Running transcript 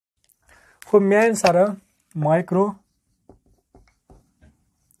خب میایم سر مایکرو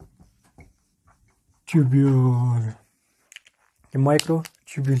تیوبول. مایکرو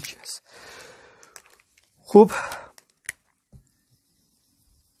تیوبول چی است؟ خب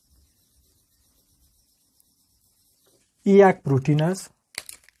این یک پروتئین است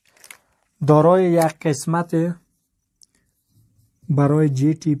دارای یک قسمت برای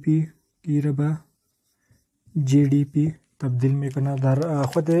GTP گیره به GDP تبدیل میکنه. در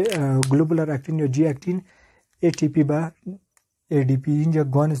خود گلوبولار اکتین یا جی اکتین ATP به ADP، اینجا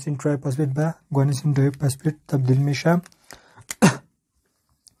گوانسین ترایفسفیت به گوانسین دایفسفیت تبدیل میشه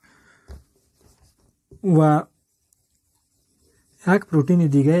و یک پروتئین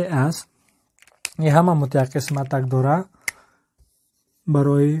دیگه است این همه متقسمت داره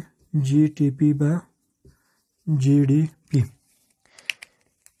برای GTP به GDP.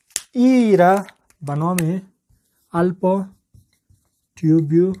 ای را به نام الفا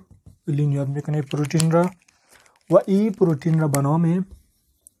تیوبولین یاد میکنه پروتئین را و این پروتئین را به نام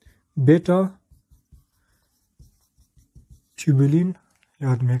بتا تیوبولین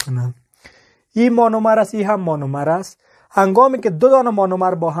یاد میکنه. این مانومر است، این هم مانومر است. هنگامی که دو دانه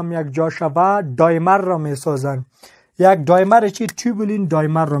مانومر با هم یک جا شود دایمر را میسازند. یک دایمر چی؟ تیوبولین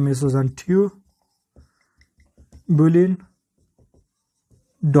دایمر را میسازند. تیوبولین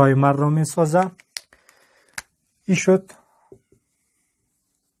دایمر را میسازه. این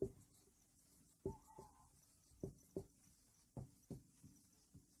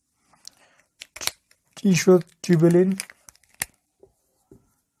شد تیوبولین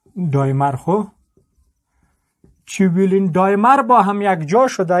دایمر. خو تیوبولین دایمر با هم یک جا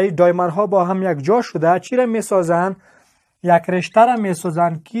شده، این دایمرها با هم یک جا شده چی را میسازن؟ یک رشته را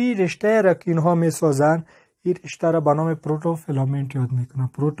میسازن. کی رشته را که اینها میسازن این رشته را به نام پروتوفیلامنت یاد میکنه.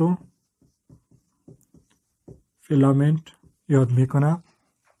 پروتوفیلامنت یاد میکنه.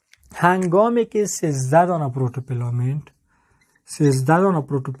 هنگامی که 13 دانه پروتوفیلامنت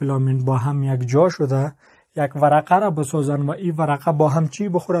با هم یک جا شده یک ورقه را بسازن و این ورقه با هم چی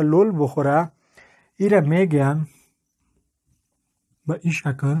بخوره؟ لول بخوره. این را میگن به این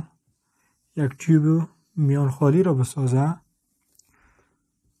شکل یک تیوب میان خالی را بسازه.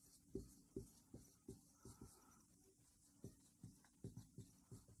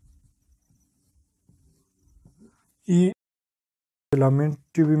 این فیلامنت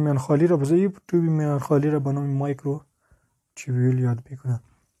تیوب میان خالی را بسازه. این تیوب میان خالی را به نام مایکرو تیوبول یاد میکنه.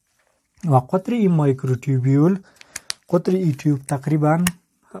 و قطر این مایکرو تیوبول، قطر این تیوب تقریبا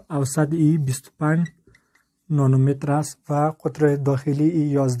اوسط ای 25 نانومتر است و قطر داخلی ای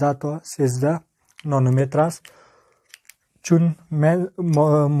 11 تا 13 نانومتر است، چون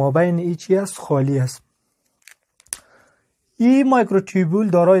مابین ای چی است؟ خالی است. این مایکروتیوبول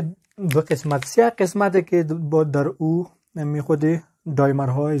دارای دو قسمت، سه قسمت که در او می خود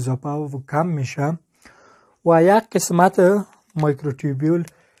دایمرها اضافه و کم میشه و یک قسمت مایکروتیوبول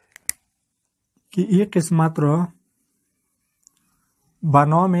که این قسمت را به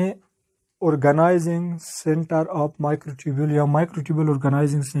نام Organizing Center of Microtubule یا Microtubule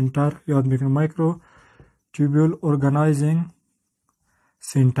Organizing Center یاد میکنه. Microtubule Organizing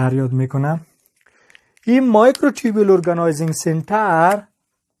Center یاد میکنه. این Microtubule Organizing Center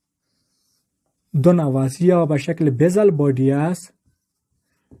دو نوع است، یا به شکل بیزل بادی است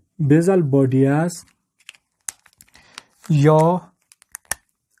یا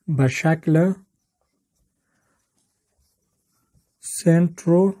به شکل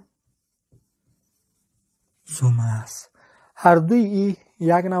سنتروزوم است. هر دوی ای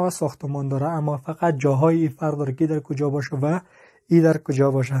یک نوع ساختمان داره اما فقط جاهای ای فرق داره که در کجا باشه و ای در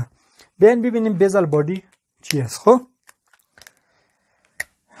کجا باشه. بیاین ببینیم بیزل بادی چی است.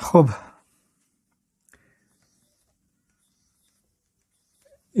 خب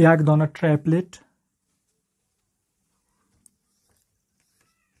یک دانه تریپلت،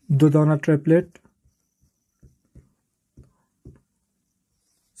 دو دانه تریپلت،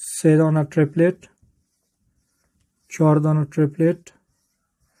 سه دانه تریپلت، چهار دانه تریپلت،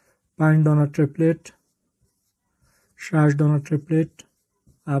 5 دانه تریپلت، 6 دانه تریپلت،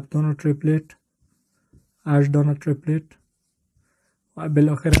 7 دانه تریپلت، 8 دانه تریپلت و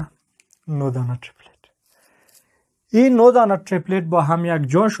بالاخره 9 دانه تریپلت. این 9 دانه تریپلت با هم یک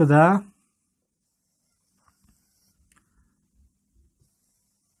جا شده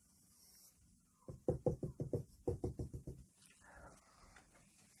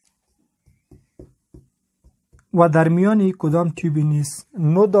و در میان کدام تیوبی نیست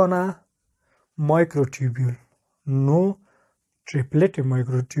 9 دانه مایکروتیوبول، 9 تریپلت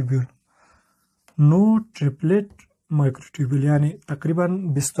مایکروتیوبول، 9 تریپلت مایکروتیوبول یعنی تقریبا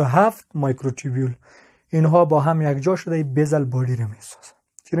 27 مایکروتیوبول. اینها با هم یک جا شده بیزل بادی رو میسازه.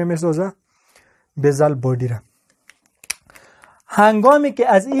 چی رو میسازه؟ بیزل بادی را. هنگامی که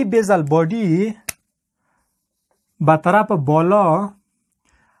از این بیزل بادی به طرف بالا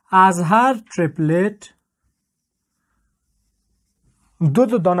از هر تریپلت دو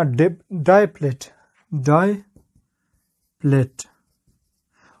دانه دایپلت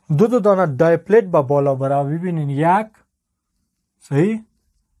دو دانه دایپلت به بالا بره. ببینین 1 3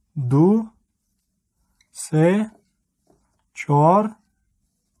 2 3 4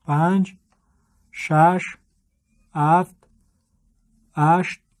 5 6 7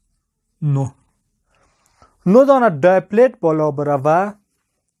 8 9 دانه دایپلت بالا بره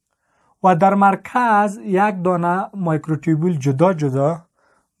و در مرکز یک دانه مایکروتوبول جدا جدا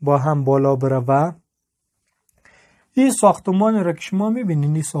با هم بالا بره. این ساختمان را که شما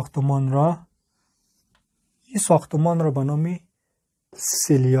میبینید، این ساختمان را به نام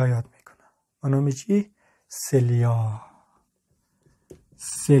سلیا یاد میکنه. به نام چی؟ سلیا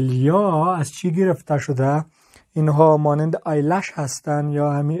از چی گرفته شده؟ اینها مانند آیلش هستن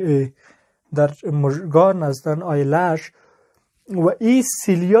یا همین در مژگان هستن آیلش. و این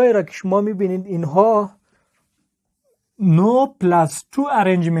سلیای را که شما میبینید اینها 9+2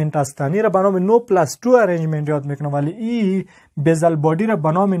 ارنجمنت هستن. این را به نام 9+2 ارنجمنت یاد میکنه، ولی این بیزل بادی را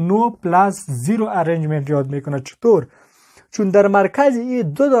به نام 9+0 ارنجمنت یاد میکنه. چطور؟ چون در مرکز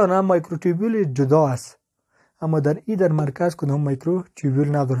این دو دانه مایکروتوبول جدا است، اما در مرکز کدام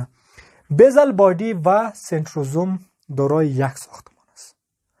مایکروتوبول نداره. بیزل بادی و سنتروزوم دارای یک ساختمان است،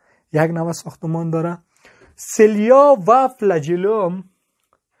 یک نوع ساختمان داره. سلیا و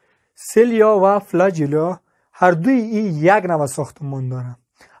فلاجیلا هر دوی این یک نوع ساختمان داره،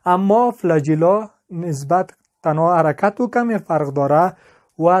 اما فلاجیلا نسبت تنها حرکت و کمی فرق داره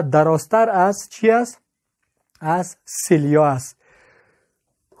و درازتر از چی است؟ از سلیا است.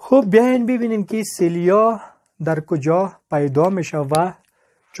 خب بیاین ببینیم که سلیا در کجا پیدا میشه و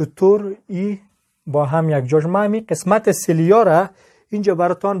چطور ای با هم یک جاش. من همین قسمت سلیا را اینجا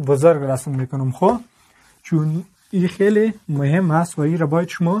براتان بزرگ رسم میکنم، خب چون این خیلی مهم است و این را باید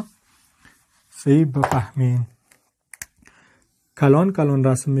شما صحیح بفهمین. کلان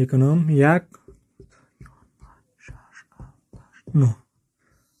رسم میکنم. 1 9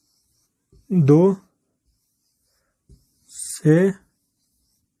 2 3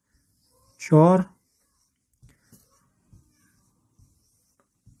 4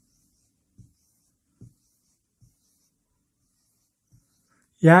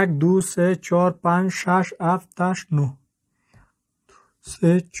 1 2 3 4 5 6 7 8 9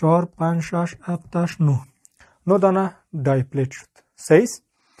 3 4 5 6 7 8 9 دانه دایپلت شد. سیز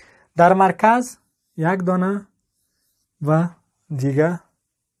در مرکز یک دانه و دیگه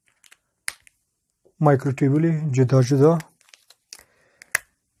مایکروتوبول جدا جدا.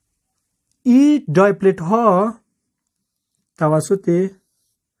 این دایپلت ها توسط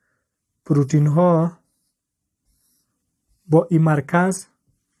پروتین ها با این مرکز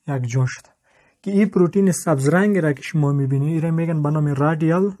یک جا شده که این پروتین سبز رنگ را که شما میبینید این را میگن به نام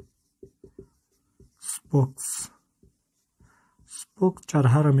رادیال سپوکس.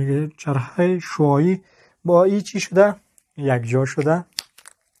 چرخه را میگه، چرخه شعاعی با این چی شده؟ یک جا شده.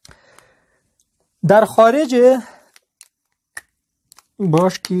 در خارج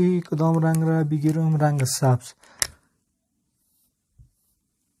باش که کدام رنگ را بگیرم، رنگ سبز.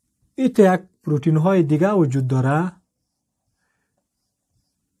 این یک پروتین های دیگه وجود داره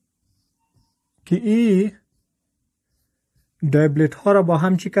که این دایپلت ها را با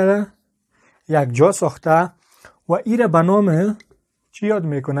هم چی کرده؟ یک جا ساخته و این را به نام چی یاد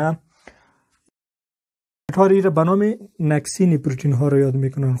میکنه؟ این را به نام نکسین پروتین ها را یاد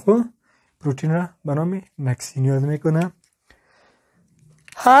میکنن. خب پروتین را به نام نکسین یاد میکنه.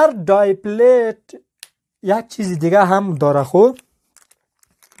 هر دایپلت یک چیز دیگه هم داره. خب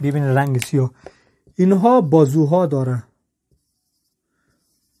ببین رنگ سیاه، اینها بازوها داره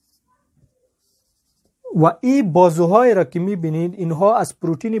و این بازوهای را که میبینید اینها از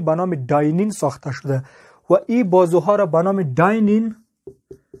پروتینی به نام داینین ساخته شده و این بازوها را به نام داینین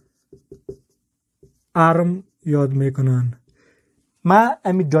ارم یاد میکنن. من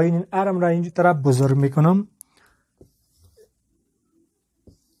امی داینین ارم را اینجا طرف بزرگ میکنم.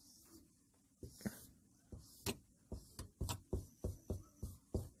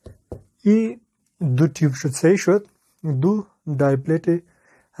 این دو تیوب شد، سه شد، دو دایپلت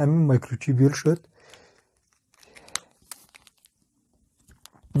همین مایکروتوبول شد.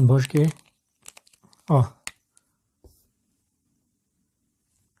 باش که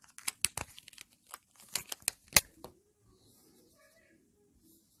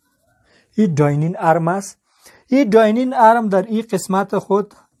این داینین ارم است. این داینین ارم در این قسمت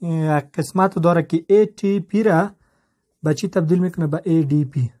خود قسمت داره که ATP را به چی تبدیل میکنه؟ به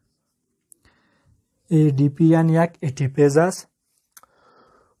ADP. ADP یعنی یک ATPase است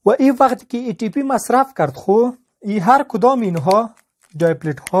و این وقتی که ATP مصرف کرد خب این هر کدام اینها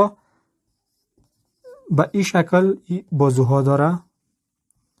دایپلت ها به این شکل بازوها داره.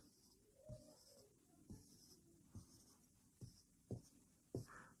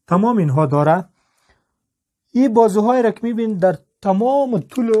 تمام اینها داره. این بازوهای را که میبین در تمام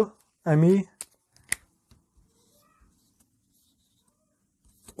طول امی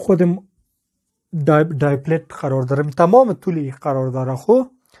خود دایپلت قرار داره، تمام طول قرار داره.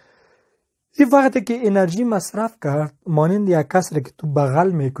 خب این وقتی که انرژی مصرف کرد مانند یک کس را که تو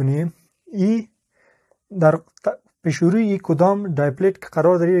بغل میکنی، این در پیشروی کدام دایپلت که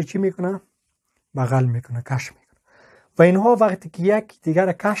قرار داره چی میکنه؟ بغل میکنه، کش میکنه. و اینها وقتی که یک دیگر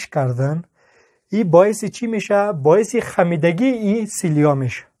را کش کردن این باعث چی میشه؟ باعث خمیدگی این سیلیا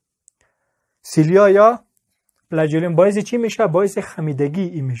میشه. سیلیا یا فلاجلون باعث چی میشه؟ باعث خمیدگی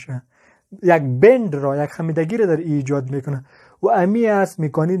این میشه. یک بند را، یک خمیدگی را در ایجاد میکنه و امی است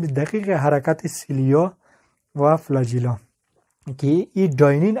مکانیزم دقیق حرکت سیلیا و فلاجیلا که این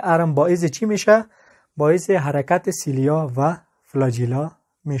جاینین ارم باعث چی میشه؟ باعث حرکت سیلیا و فلاجیلا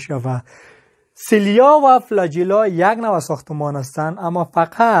میشه. و سیلیا و فلاجیلا یک نوع ساختمان هستند، اما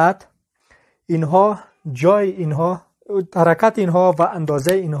فقط اینها جای اینها، حرکت اینها و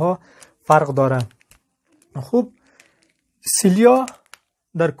اندازه اینها فرق دارن. خوب سیلیا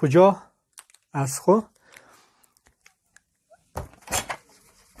در کجا است؟ خب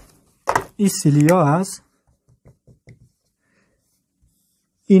این سیلیا است.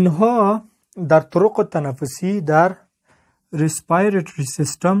 اینها در طرق تنفسی، در ریسپیراتوری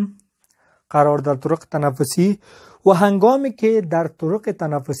سیستم قرار در طرق تنفسی و هنگامی که در طرق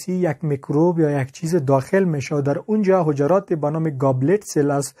تنفسی یک میکروب یا یک چیز داخل میشه در اونجا حجرات به نام گابلت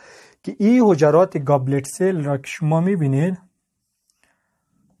سل است که این حجرات گابلت سل را که شما میبینید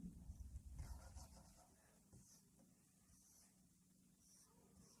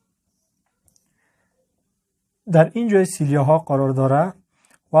در اینجا سیلیا ها قرار داره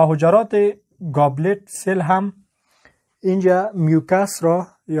و حجرات گابلت سل هم اینجا میوکس را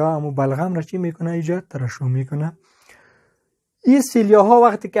یا همون بلغم را چی میکنه؟ اینجا ترشح میکنه. این سیلیا ها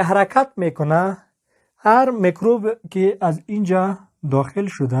وقتی که حرکت میکنه هر میکروب که از اینجا داخل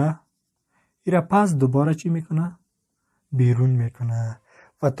شده ایرا پس دوباره چی میکنه؟ بیرون میکنه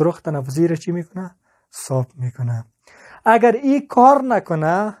و طرق تنفسی را چی میکنه؟ صاف میکنه. اگر این کار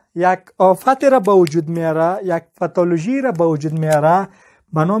نکنه یک آفت را به وجود میاره، یک پاتولوژی را به وجود میاره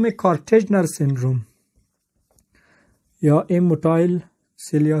به نام کارتیجنر سیندروم یا ایموتایل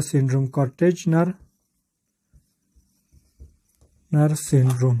سیلیا سیندروم. کارتیجنر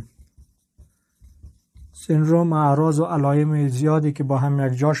سیندروم اعراض و علائم زیادی که با هم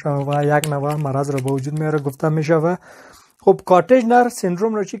یک جا شوه و یک نوع مرض را به وجود میاره گفته میشوه. خب کارتیجنر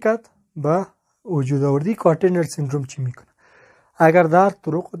سیندروم را چی کرد؟ به وجود آوردی. کارتیجنر سیندروم چی میکنه؟ اگر در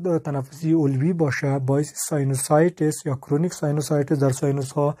طرق تنفسی علوی باشه باعث ساینوسایتس یا کرونیک ساینوسایتس در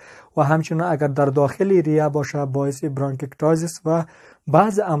ساینوس ها و همچنین اگر در داخل ریه باشه باعث برانکیکتازیس و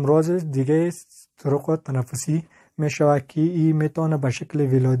بعض امراض دیگه طرق تنفسی میشه که این میتونه به شکل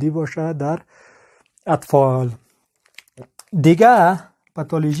ولادی باشه در اطفال. دیگه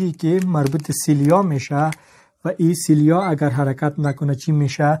پاتولوژی که مربوط سیلیا میشه و این سیلیا اگر حرکت نکنه چی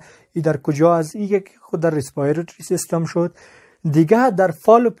میشه؟ این در کجا از این خود در ریسپیراتوری سیستم شد. دیگه در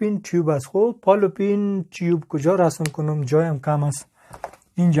فالوپین تیوب است. خب فالوپین تیوب کجا رسم کنم؟ جایم کم است.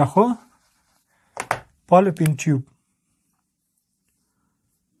 اینجا خب فالوپین تیوب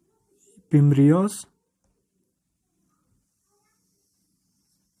پیمریاس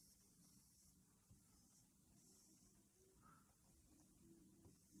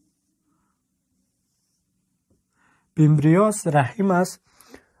پیمریاس رحم است.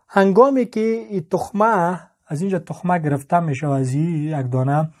 هنگامی که این تخمه از اینجا تخمه گرفته میشه از یک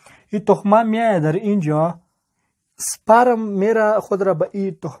دانه، این تخمه میاد در اینجا سپرم میره خود را به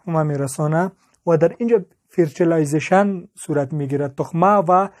این تخمه میرسانه و در اینجا فرتیلایزیشن صورت میگیره. تخمه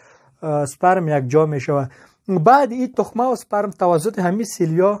و سپرم یک جا میشه. بعد این تخمه و سپرم توسط همین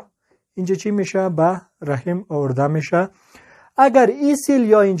سیلیا اینجا چی میشه؟ به رحم آورده میشه. اگر این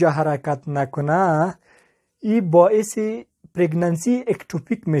سیلیا اینجا حرکت نکنه این باعث پرگننسی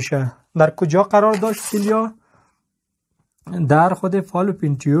اکتوپیک میشه. در کجا قرار داشت سیلیا؟ در خود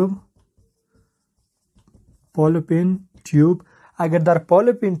فالوپین تیوب. اگر در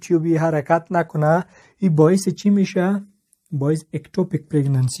فالوپین تیوبی حرکت نکنه این باعث چی میشه؟ باعث اکتوپیک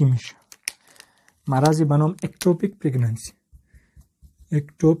پرگننسی میشه. مرضی به نام اکتوپیک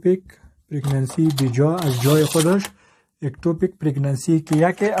پرگننسی بیجا از جای خودش اکتوپیک پرگننسی که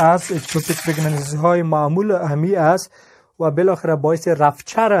یکی از اکتوپیک پرگننسی های معمول همی است و بالاخره باعث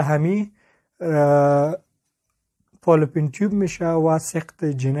رفچر همی فالوپین تیوب میشه و سقط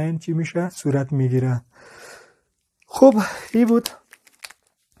جنین چی میشه صورت میگیره. خب این بود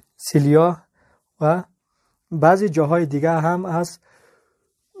سیلیا و بعضی جاهای دیگه هم هست.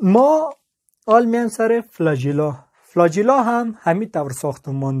 ما حال میان سر فلاژیلا. فلاژیلا هم همین طور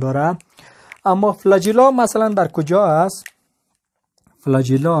ساختمان داره، اما فلاژیلا مثلا در کجا است؟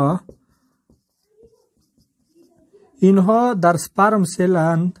 فلاژیلا اینها در سپرم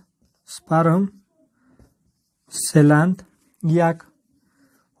سلند یک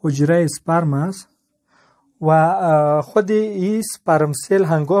حجره سپرم است و خود این سپرم سل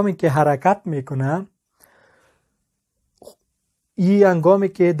هنگامی که حرکت میکنه، این هنگامی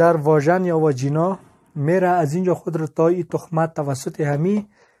که در واژن یا واژینا میره، از اینجا خود را تا این تخمت توسط همین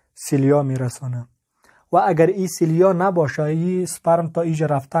سیلیا میرسانه و اگر این سیلیا نباشه این سپرم تا اینجا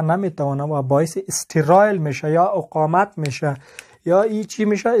رفته نمیتونه و باعث استرایل میشه یا اقامت میشه یا این چی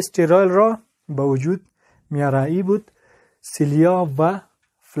میشه استرایل را به وجود میاره. این بود سیلیا و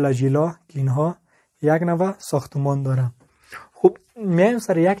فلاژیلا که اینها یک نوع ساختمان داره. خب میایم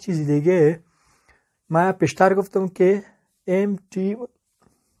سر یک چیز دیگه. من پیشتر گفتم که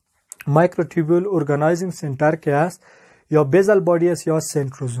مایکروتوبول ارگانایزینگ سنتر که است یا بیزل بادی است یا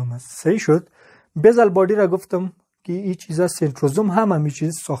سنتروزوم است. صحیح شد. بیزل بادی را گفتم که این چیزا سنتروزوم هم همین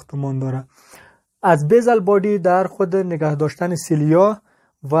چیز ساختمان داره. از بیزل بادی در خود نگه داشتن سیلیا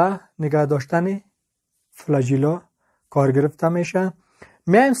و نگه داشتن فلاژیلا کار گرفته میشه.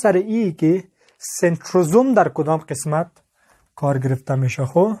 میایم سر ای که سنتروزوم در کدام قسمت کار گرفته میشه.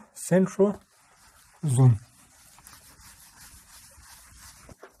 خب سنتروزوم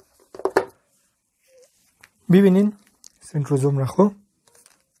ببینین سنتروزوم را. خب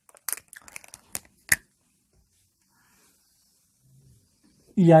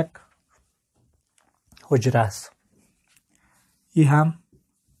یک حجره است. این هم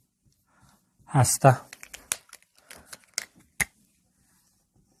هسته.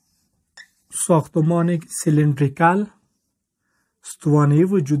 ساختمان سیلندریکال استوانه‌ای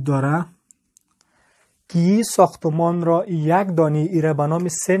وجود داره که این ساختمان را یک دانه ایره به نام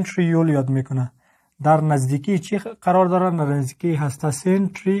سنتریول یاد میکنه. در نزدیکی چی قرار داره؟ در نزدیکی هسته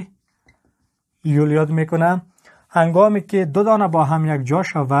سنتریول یاد میکنه. هنگامی که دو دانه با هم یک جا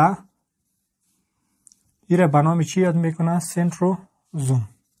شوه ایره به نام چی یاد میکنه؟ سنتروزوم.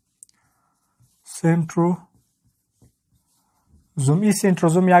 این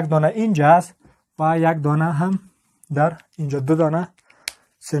سنتروزوم یک دانه اینجا است و یک دانه هم در اینجا. دو دانه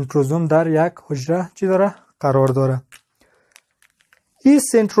سنتروزوم در یک حجره چی داره؟ قرار داره. این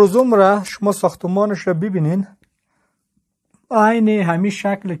سنتروزوم را شما ساختمانش را ببینین، عین همین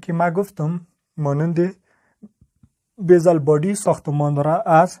شکل که من گفتم مانند بیزل بادی ساختمان داره.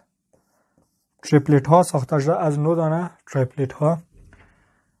 از تریپلت ها ساخته شده، از 9 دانه تریپلت ها.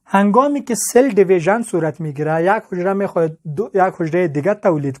 هنگامی که سل دیویژن صورت میگیره، یک حجره میخواد یک حجره دیگه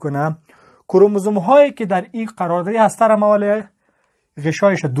تولید کنه، کروموزوم هایی که در این قرار داره هسته را موال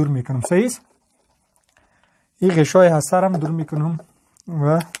غشایش دور میکنم. صحیح است؟ این غشای هسته را دور میکنم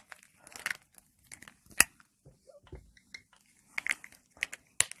و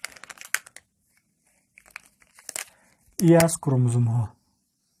این از کروموزوم ها.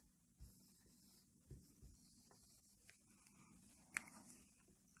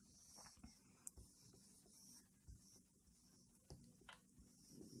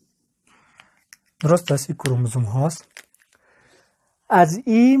 درست است، این کروموزوم هاست. از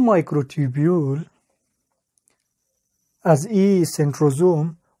این مایکروتوبیول، از این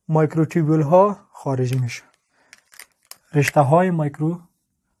سنتروزوم مایکروتوبیول ها خارج میشه. رشته های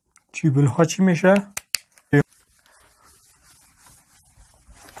مایکروتوبیول ها چی میشه؟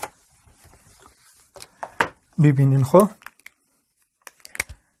 ببینین. خب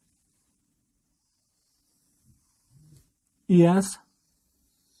ای از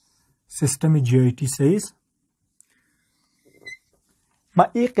سیستم GIT سیز. ما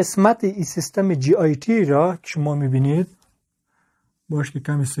این قسمت این سیستم GIT را که شما میبینید باش که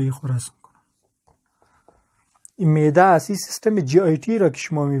کمی سعی خورست کنم. این میده از این سیستم GIT را که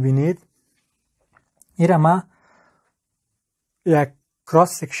شما میبینید، این را ما یک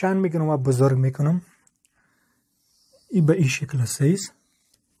کراس سکشن میکنم و بزرگ میکنم. این به این شکل سیز.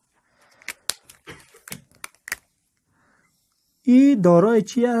 این دارای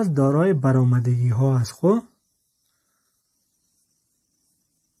چی است؟ دارای برآمدگی ها است. خب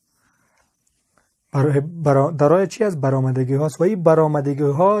دارای چی است؟ برآمدگی هاست و این برآمدگی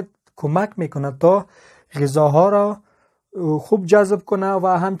ها کمک میکنه تا غذاها را خوب جذب کنه و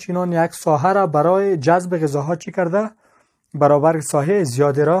همچنان یک ساحه را برای جذب غذاها چی کرده؟ برابر ساحه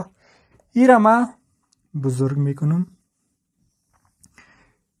زیاده را. این را من بزرگ میکنم.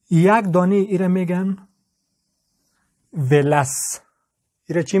 یک دانه ایره میگن ولس.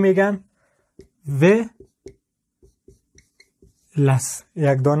 ایره چی میگن؟ ولس.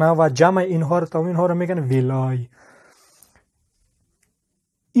 یک دانه و جمع اینها رو تا اینها رو میگن ولای.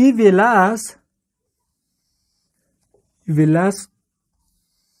 این ولس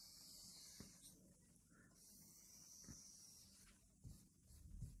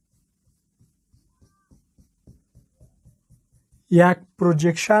یک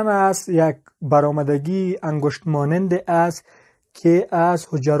پروژکشن است، یک برآمدگی انگشت مانند است که از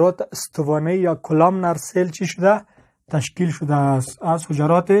حجرات استوانه یا کلامنر سل چی شده؟ تشکیل شده است. از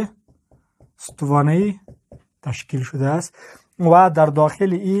حجرات استوانه تشکیل شده است و در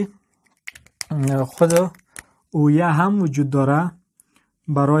داخل این خود اویه هم وجود داره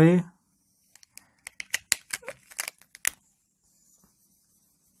برای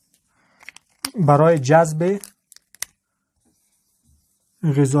جذب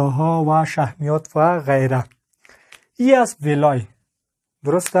غذاها و شحمیات و غیره. این است ولای.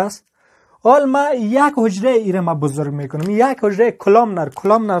 درست است؟ حال ما یک حجره ایره ما بزرگ میکنم. یک حجره کلامنر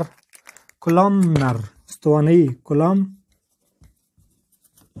استوانه‌ای کلامنر.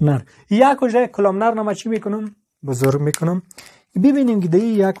 یک حجره کلامنر رو ما چی میکنم؟ بزرگ میکنم. ببینیم که در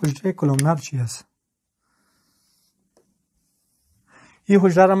یک حجره کلامنر چی است. این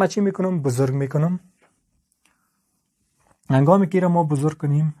حجره رو ما چی میکنم؟ بزرگ میکنم. هنگامی که ما بزرگ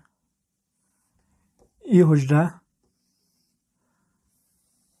کنیم این حجره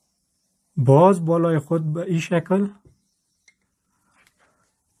باز بالای خود به این شکل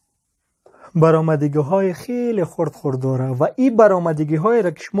برآمدگی های خیلی خرد داره و این برآمدگی های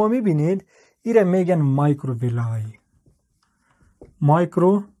را که شما میبینید این را میگن مایکروویلای.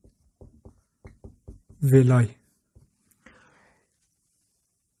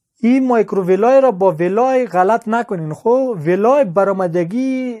 این مایکروویلای را با ویلای غلط نکنین. خب ویلای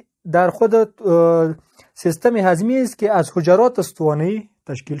برآمدگی در خود سیستم هضمی است که از حجرات استوانه‌ای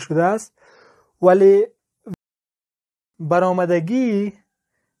تشکیل شده است، ولی برآمدگی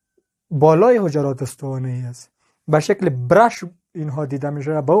بالای حجرات استوانه‌ای است. به شکل برش اینها دیده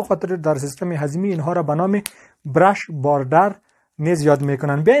میشه. به او خاطر در سیستم هضمی اینها را به نام برش باردر نیز یاد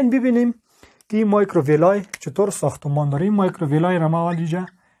میکنن. بیاین ببینیم که این مایکروویلای چطور ساختمان داره. این مایکروویلای را ما اینجا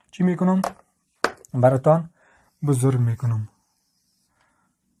چی میکنم؟ براتان بزرگ میکنم.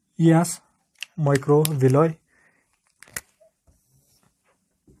 این است مایکروویلای.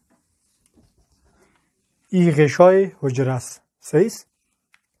 این غشای حجره است. صحیح است؟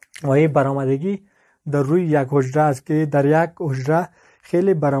 و این برآمدگی در روی یک حجره است که در یک حجره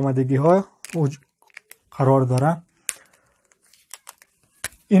خیلی برآمدگی ها قرار داره.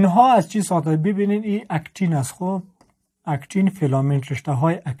 اینها از چی ساخته؟ ببینید این اکتین است. خب اکتین فیلامنت، رشته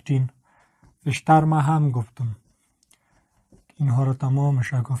های اکتین. بیشتر ما هم گفتم اینها رو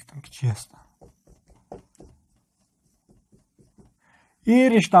تمامش گفتم که چی هستن.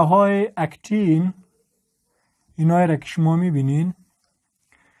 این رشته های اکتین اینایی را که شما میبینین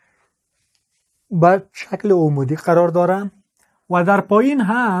بر شکل عمودی قرار دارن و در پایین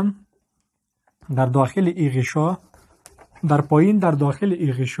هم در داخل این غشا در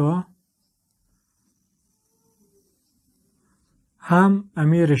غشا هم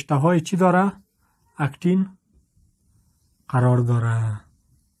امی رشته های چی داره؟ اکتین قرار داره.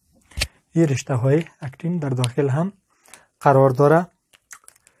 این رشته های اکتین در داخل هم قرار داره.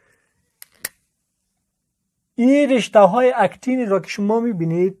 این رشته های اکتین را که شما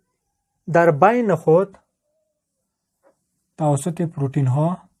میبینید در بین خود توسط پروتین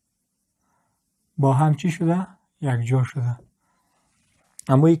ها با هم چی شده؟ یک جا شده.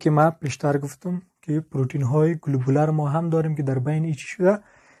 اما ای که من پیشتر گفتم که پروتین های گلوبولار ما هم داریم که در بین ای چی شده؟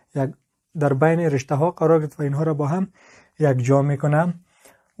 در بین رشته ها قرار گرفت و اینها را با هم یک جا میکنم.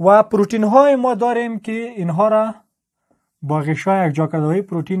 و پروتین های ما داریم که اینها را با غشای یک جا کرده.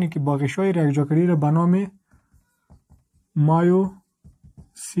 پروتینی که با غشای یک جا کرده را به نام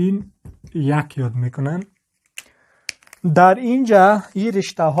مایوسین یک یاد میکنن. در اینجا این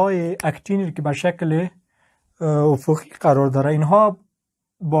رشته های اکتینی که به شکل افقی قرار داره اینها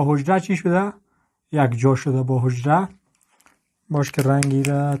با حجره چی شده؟ یک جا شده با حجره. باش که رنگی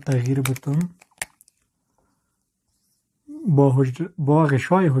را تغییر بدم. با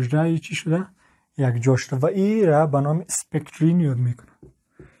غشای حجره چی شده؟ یک جا شده و این را به نام اسپکترین یاد میکنن.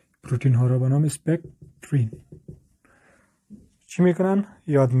 پروتین ها را به نام اسپکترین چی میکنن؟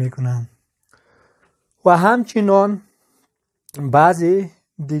 یاد میکنن. و همچنان بعضی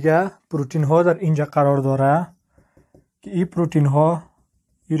دیگه پروتین ها در اینجا قرار داره که این پروتین ها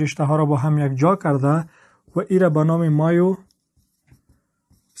این رشته ها را با هم یک جا کرده و این را به نام مایوسین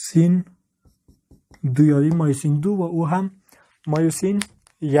دو یادی مایوسین دو و او هم مایوسین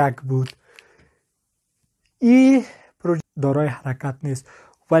یک بود. این پروژه دارای حرکت نیست،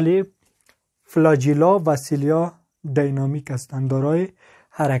 ولی فلاجیلا و سیلیا دینامیک هستند، دارای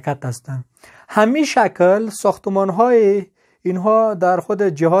حرکت هستند. همین شکل ساختمان های اینها در خود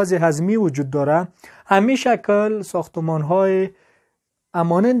جهاز هضمی وجود داره. همین شکل ساختمان های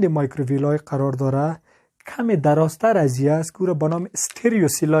امانند مایکروویلای قرار داره. کمی درازتر از این است که به نام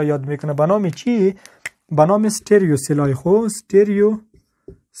استریوسیلا یاد میکنه. به نام چی؟ به نام استریوسیلای. خب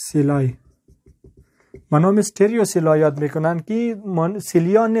استریوسیلای به نام استریوسیلا یاد میکنن که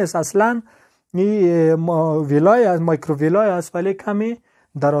سیلیا نیست، اصلا این ویلای از مایکروویلای است، ولی کمی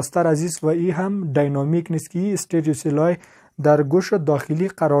درازتر از است و این هم دینامیک نیست که استریوسیلای در گوش داخلی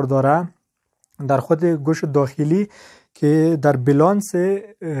قرار داره، در خود گوش داخلی که در بالانس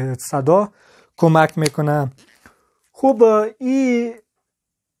صدا کمک میکنه. خوب این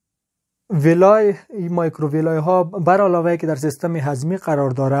ویلای، این مایکروویلای ها بر علاوه که در سیستم هضمی قرار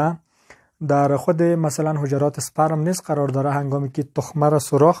داره، در خود مثلا حجرات اسپرم نیز قرار داره. هنگامی که تخمه را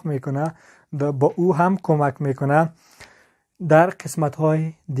سوراخ میکنه با او هم کمک میکنه. در قسمت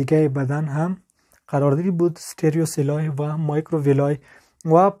های دیگه بدن هم قرارداری بود استریوسیلای و مایکروویلای.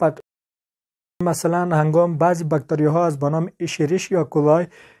 و مثلا هنگام بعضی باکتری ها از بنام اشریشیا کولای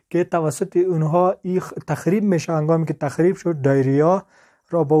که توسط اونها تخریب میشه، هنگامی که تخریب شد دایریا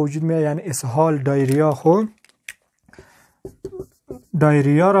را با وجود میاره، یعنی اسهال دایریا. خود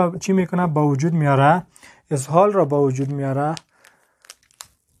دایریا را چی میکنه؟ با وجود میاره، اسهال را با وجود میاره،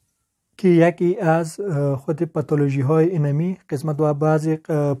 که یکی از خود پاتولوژی های اینمی قسمت. و بعضی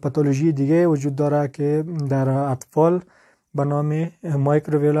پاتولوژی دیگه وجود داره که در اطفال به نام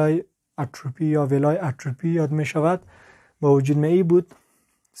مایکروویلای اتروپی یا ویلای اتروپی یاد می شود. با وجود می بود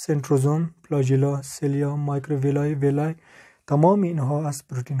سنتروزوم، فلاجیلا، سیلیا، مایکروویلای، ویلای، تمام اینها از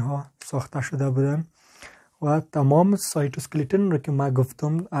پروتین ها ساخته شده بودن و تمام سایتوسکلیتون رو که من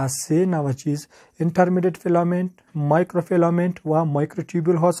گفتم از 3 نوع چیز، اینترمدیت فیلامنت، مایکروفیلامنت و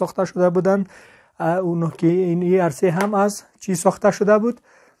مایکروتیبول ها ساخته شده بودن. اونو که این عرصه هم از چی ساخته شده بود؟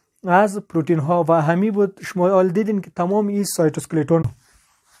 از پروتین ها. و همی بود شما آل دیدین که تمام این سایتوسکلیتون.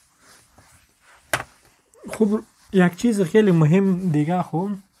 خوب یک چیز خیلی مهم دیگه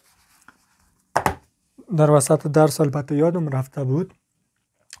خوب در وسط درس البته یادم رفته بود،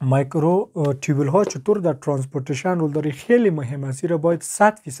 مایکرو تیبول ها چطور در ترانسپورتیشن رول داره. خیلی مهم است، این را باید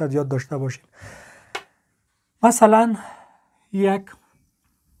 100% یاد داشته باشید. مثلا یک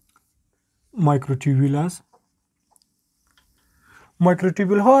مایکروتیبول است.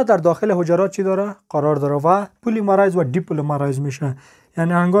 مایکروتیبول ها در داخل حجرات چی داره؟ قرار داره و پلیمرایز و دیپلیمرایز میشه.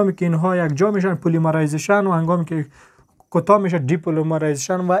 یعنی هنگامی که اینها یک جا میشن پلیمرایزشن و هنگامی که کوتاه میشه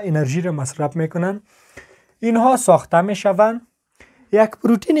دیپلیمرایزشن و انرژی را مصرف میکنن. اینها ساخته میشوند. یک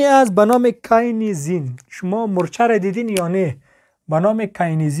پروتینی از به نام کاینیزین. شما مرچه را دیدین یا نه؟ به نام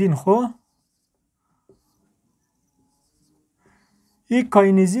کاینیزین. خب این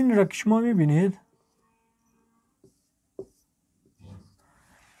کاینیزین را که شما میبینید،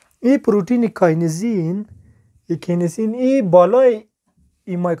 این پروتین کاینیزین، این بالای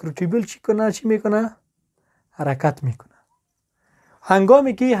این مایکروتیبول چی میکنه؟ حرکت میکنه.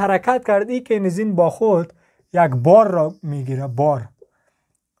 هنگامی که حرکت کرد این کاینیزین با خود یک بار را میگیره. بار،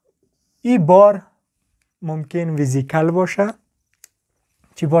 این بار ممکن ویزیکل باشه.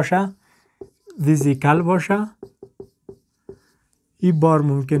 چی باشه؟ ویزیکل باشه. این بار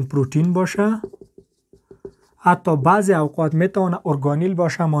ممکن پروتین باشه. حتی بعضی اوقات میتونه ارگانیل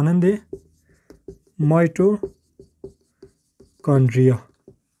باشه مانند مایتوکندریا.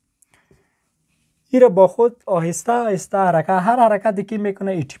 این را با خود آهسته آهسته هر حرکتی که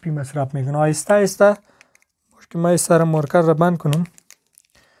میکنه ATP مصرف میکنه. آهسته آهسته باشه که من سر مارکر را بند کنم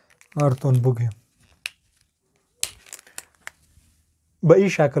براتون بگم. به این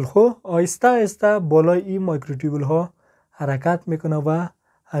شکل آهسته آهسته بالای این مایکروتیبول ها حرکت میکنه و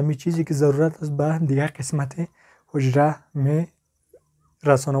همین چیزی که ضرورت است به دیگه قسمت حجره می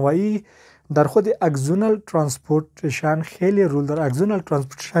رسانه. و این در خود اکزونال ترانسپورتیشن خیلی رول داره. اکزونال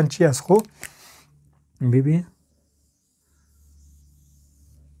ترانسپورتیشن چی است؟ ببین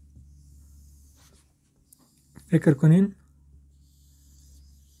فکر کنین.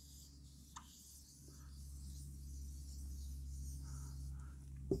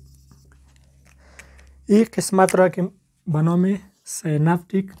 این قسمت را که به نام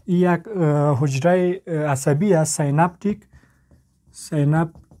سیناپتیک، یک حجره عصبی است.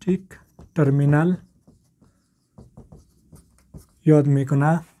 سیناپتیک ترمینال یاد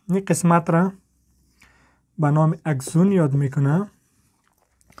میکنه. این قسمت را به نام اکسون یاد میکنه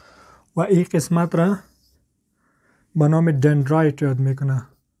و این قسمت را به نام دندرایت یاد میکنه.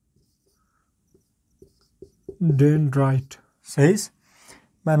 دندرایت سیز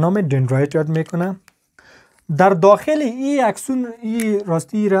به نام دندرایت یاد میکنه. در داخل این اکسون این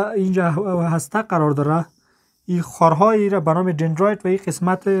راستی را اینجا هسته قرار داره. این خارهای را به نام دندرایت و این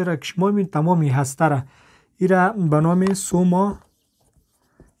قسمت را که شما میبینید تمامی هسته را این را به نام سوما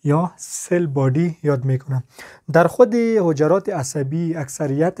یا سل بادی یاد میکنم. در خود حجرات عصبی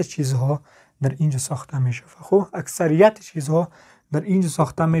اکثریت چیزها در اینجا ساخته میشه. خب اکثریت چیزها در اینجا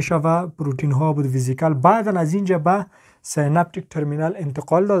ساخته میشه و پروتین ها بود فیزیکال بعدا از اینجا به سیناپتیک ترمینال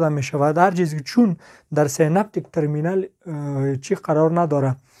انتقال داده میشه و در چیزی چون در سیناپتیک ترمینال چی قرار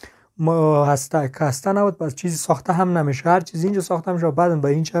نداره هسته نبود پس چیزی ساخته هم نمیشه. هر چیز اینجا ساخته میشه و بعدا به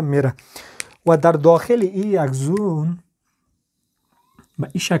اینجا میره و در داخل این اکسون به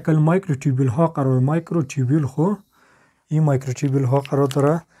این شکل مایکروتوبیول ها قرار مایکروتوبیول خو این مایکروتوبیول ها قرار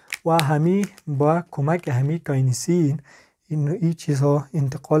داره و همی با کمک همی کاینسین این چیزها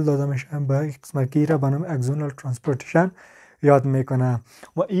انتقال داده میشه به قسمت که را به نام اکسونال ترانسپورتیشن یاد میکنه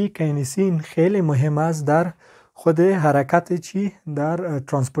و این کاینسین خیلی مهم است در خود حرکت چی در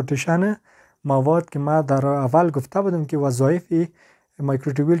ترانسپورتیشن مواد که ما در اول گفته بودم که وظایف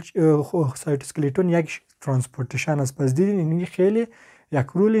مایکروتوبیول سایتوسکلیتون یک ترانسپورتیشن است. پس دیدین این خیلی یک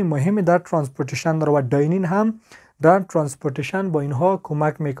رول مهم در ترانسپورتیشن داره و داینین هم در ترانسپورتیشن با اینها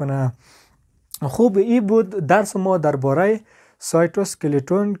کمک میکنه. خوب این بود درس ما درباره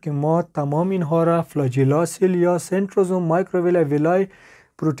سایتوسکلیتون که ما تمام اینها را فلاجیلا سل یا سنتروزوم مایکروویل ویلای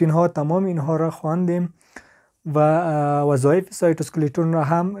پروتین ها تمام اینها را خواندیم و وظایف سایتوسکلیتون را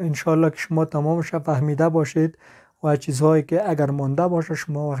هم انشالله که شما تمامش فهمیده باشید و چیزهایی که اگر مانده باشه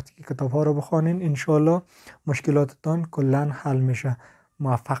شما وقتی که کتاب ها رو بخوانین انشالله مشکلاتتان کلا حل میشه.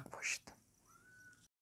 موفق باشید.